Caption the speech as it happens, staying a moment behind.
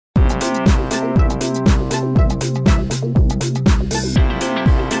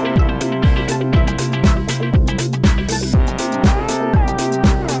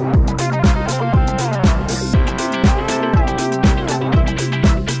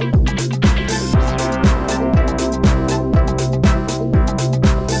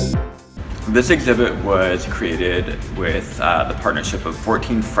This exhibit was created with the partnership of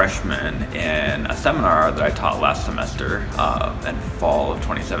 14 freshmen in a seminar that I taught last semester in fall of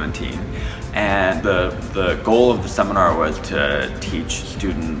 2017. And the goal of the seminar was to teach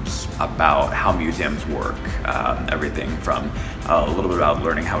students about how museums work. Everything from a little bit about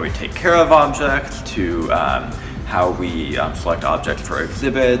learning how we take care of objects to how we select objects for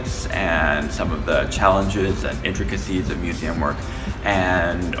exhibits and some of the challenges and intricacies of museum work.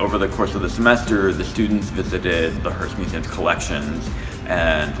 And over the course of the semester, the students visited the Hearst Museum's collections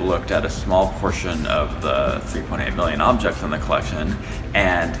and looked at a small portion of the 3.8 million objects in the collection,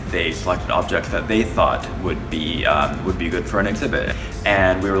 and they selected objects that they thought would be good for an exhibit.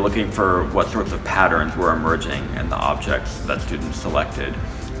 And we were looking for what sorts of patterns were emerging in the objects that students selected.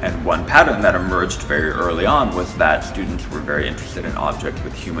 And one pattern that emerged very early on was that students were very interested in objects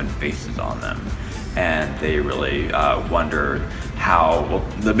with human faces on them. And they really wondered how, well,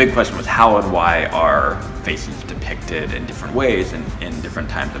 the big question was how and why are faces depicted in different ways and in different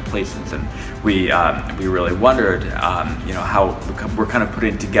times and places. And we really wondered, how we're kind of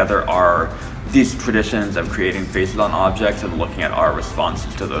putting together these traditions of creating faces on objects and looking at our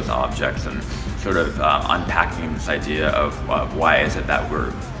responses to those objects and sort of unpacking this idea of why is it that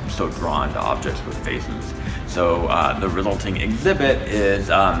we're so drawn to objects with faces. So the resulting exhibit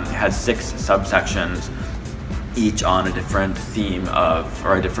has 6 subsections, each on a different theme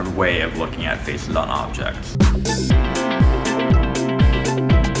or a different way of looking at faces on objects.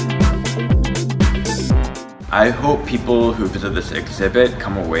 I hope people who visit this exhibit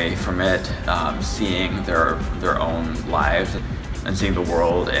come away from it seeing their own lives and seeing the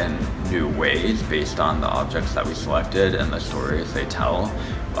world in new ways based on the objects that we selected and the stories they tell.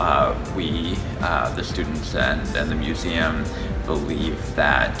 The students and the museum believe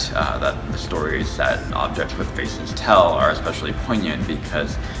that the stories that objects with faces tell are especially poignant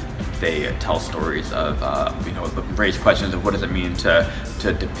because they tell stories of, raise questions of what does it mean to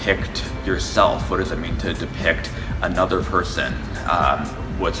depict yourself? What does it mean to depict another person?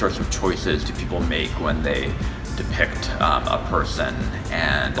 What sorts of choices do people make when they depict a person?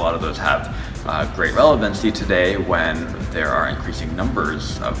 And a lot of those have great relevancy today when there are increasing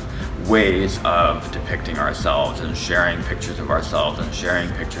numbers of ways of depicting ourselves and sharing pictures of ourselves and sharing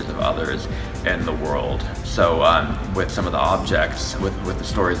pictures of others in the world. So with some of the objects, with the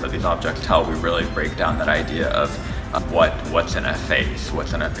stories that these objects tell, we really break down that idea of what's in a face,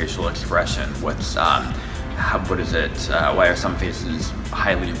 what's in a facial expression, what is it? Why are some faces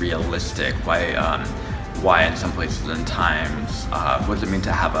highly realistic? Why in some places and times? What does it mean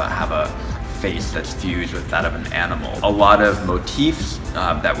to have a face that's fused with that of an animal? A lot of motifs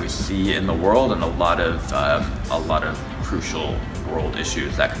that we see in the world, and a lot of crucial world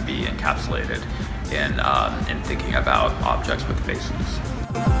issues that can be encapsulated in thinking about objects with faces.